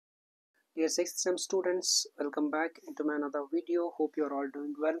Dear 6th sem students, welcome back into my another video. Hope you are all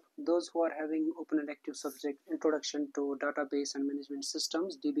doing well. Those who are having open elective subject Introduction to Database and Management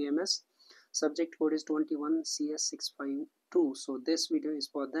Systems DBMS, subject code is 21CS652. So this video is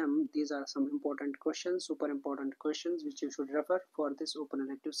for them. These are some important questions, super important questions which you should refer for this open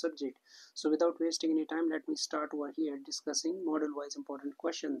elective subject. So without wasting any time, let me start over here discussing model wise important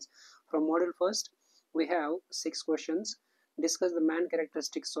questions. From model first, we have 6 questions. Discuss the main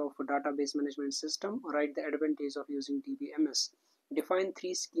characteristics of a database management system. Write the advantage of using DBMS. Define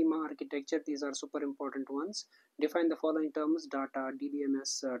 3 schema architecture. These are super important ones. Define the following terms: data,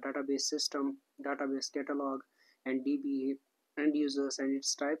 DBMS, database system, database catalog, and DB end users and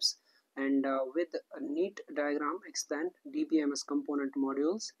its types. And with a neat diagram, explain DBMS component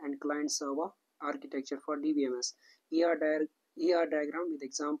modules and client server architecture for DBMS. ER diagram with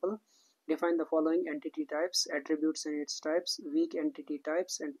example. Define the following entity types: attributes and its types, weak entity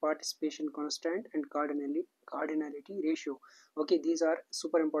types, and participation constant and cardinality ratio. Okay, these are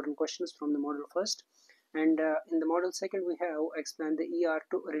super important questions from the model first. And in the model second, we have explain the ER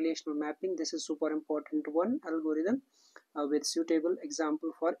to relational mapping. This is super important one algorithm with suitable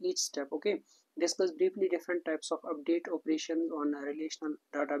example for each step. Okay, discuss briefly different types of update operations on a relational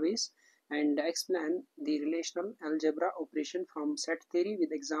database, and explain the relational algebra operation from set theory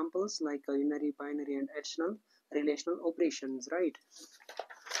with examples like unary, binary, and additional relational operations, right?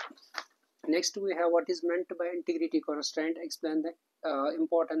 Next, we have what is meant by integrity constraint. Explain the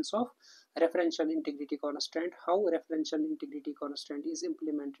importance of referential integrity constraint, how referential integrity constraint is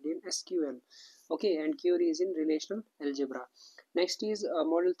implemented in SQL. Okay, and query is in relational algebra. Next is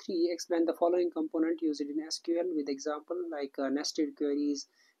model 3. Explain the following component used in SQL with example like nested queries,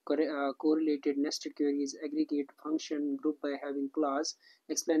 correlated nested queries, aggregate function, group by having class.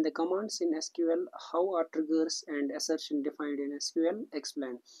 Explain the commands in SQL, how are triggers and assertion defined in SQL.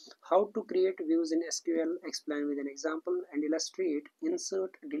 Explain how to create views in SQL. Explain with an example and illustrate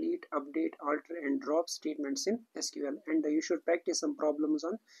insert, delete, update, alter, and drop statements in SQL. And you should practice some problems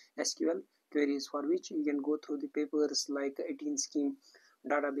on SQL queries, for which you can go through the papers like 18 scheme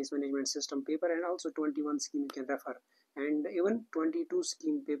database management system paper, and also 21 scheme you can refer, and even 22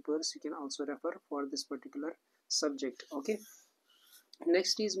 scheme papers you can also refer for this particular subject. Okay,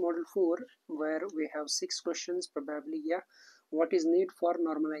 next is model 4, where we have 6 questions probably. Yeah, what is need for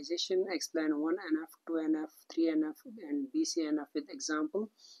normalization? Explain 1NF, 2NF, 3NF, and BCNF with example.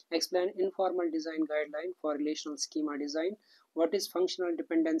 Explain informal design guideline for relational schema design. What is functional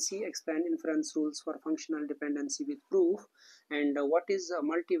dependency? Explain inference rules for functional dependency with proof. And what is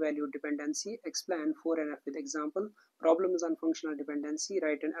multi-value dependency? Explain 4NF with example. Problems on functional dependency.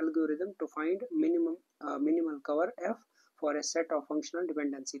 Write an algorithm to find minimal cover F for a set of functional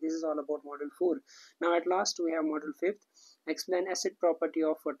dependency. This is all about model 4. Now at last we have model 5th. Explain asset property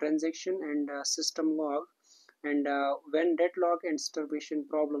of a transaction and system log. And when deadlock and starvation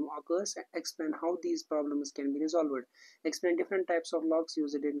problem occurs, explain how these problems can be resolved. Explain different types of logs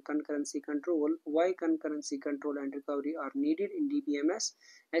used in concurrency control, why concurrency control and recovery are needed in DBMS.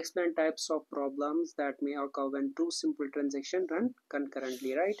 Explain types of problems that may occur when two simple transactions run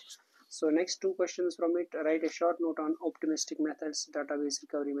concurrently, right? So next 2 questions from it. Write a short note on optimistic methods, database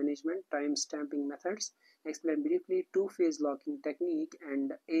recovery management, time stamping methods. Explain briefly two-phase locking technique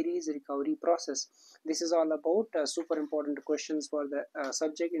and Aries recovery process. This is all about super important questions for the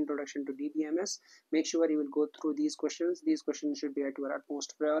subject Introduction to DBMS. Make sure you will go through these questions. These questions should be at your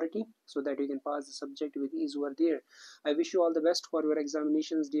utmost priority so that you can pass the subject with ease over there. I wish you all the best for your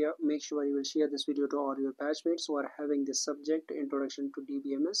examinations, dear. Make sure you will share this video to all your batchmates who are having this subject Introduction to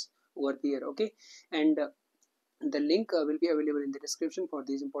DBMS over there. Okay, and the link will be available in the description for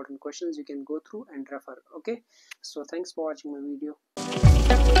these important questions. You can go through and refer. Okay, so thanks for watching my video.